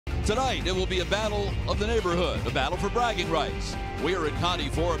Tonight, it will be a battle of the neighborhood, a battle for bragging rights. We are at Connie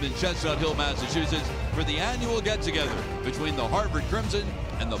Forum in Chestnut Hill, Massachusetts for the annual get-together between the Harvard Crimson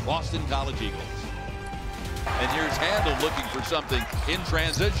and the Boston College Eagles. And here's Handel looking for something in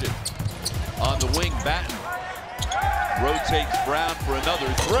transition. On the wing, Batten rotates Brown for another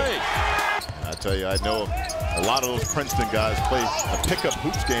three. I tell you, I know a lot of those Princeton guys play a pickup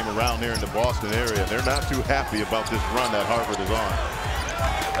hoops game around here in the Boston area. They're not too happy about this run that Harvard is on.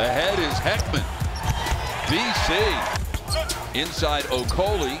 Ahead is Heckman. BC. Inside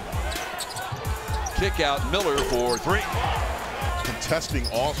Okoli. Kick out Miller for three. Contesting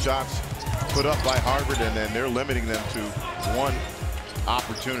all shots put up by Harvard, and then they're limiting them to one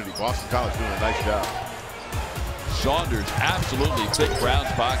opportunity. Boston College doing a nice job. Saunders absolutely picked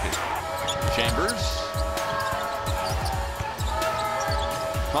Brown's pocket. Chambers.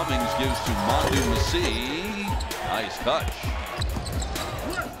 Cummings gives to Mondu. Nice touch.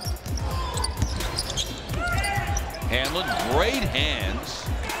 Hanlon, great hands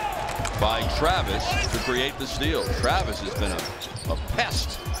by Travis to create the steal. Travis has been a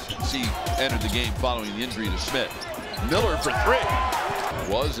pest since he entered the game following the injury to Smith. Miller for three.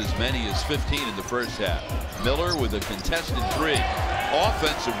 Was as many as 15 in the first half. Miller with a contested three.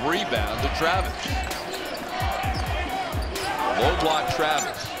 Offensive rebound to Travis. Low block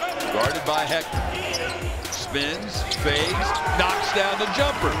Travis. Guarded by Heckman. Spins, fades, knocks down the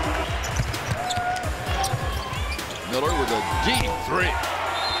jumper. Miller with a deep three.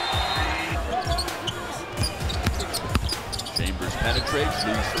 Chambers penetrates,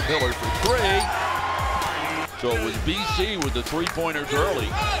 leaves for Miller for three. So it was BC with the three-pointers early.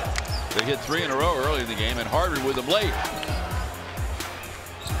 They hit three in a row early in the game, and Harvard with them late.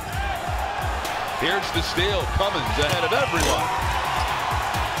 Here's the steal. Cummins ahead of everyone.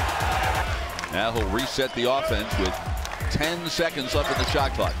 Now he'll reset the offense with 10 seconds left in the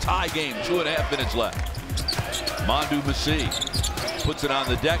shot clock. Tie game, 2.5 minutes left. Mondu puts it on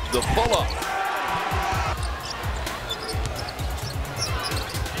the deck. The pull-up.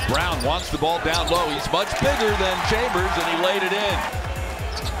 Brown wants the ball down low. He's much bigger than Chambers, and he laid it in.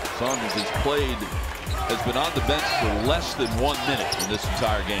 Saunders has been on the bench for less than 1 minute in this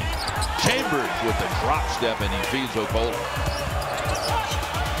entire game. Chambers with the drop step, and he feeds Okoli.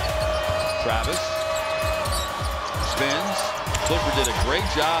 Travis spins. Clifford did a great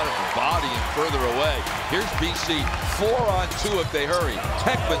job of bodying further away. Here's BC, 4-on-2 if they hurry.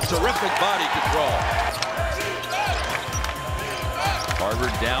 Heckman, terrific body control.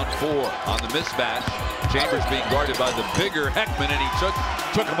 Harvard down 4 on the mismatch. Chambers being guarded by the bigger Heckman, and he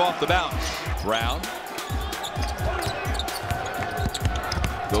took him off the bounce. Brown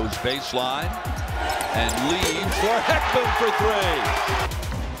goes baseline and leaves for Heckman for three.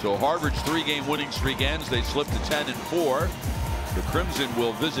 So Harvard's 3-game winning streak ends. They slip to 10-4. The Crimson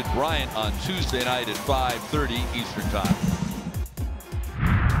will visit Bryant on Tuesday night at 5:30 Eastern Time.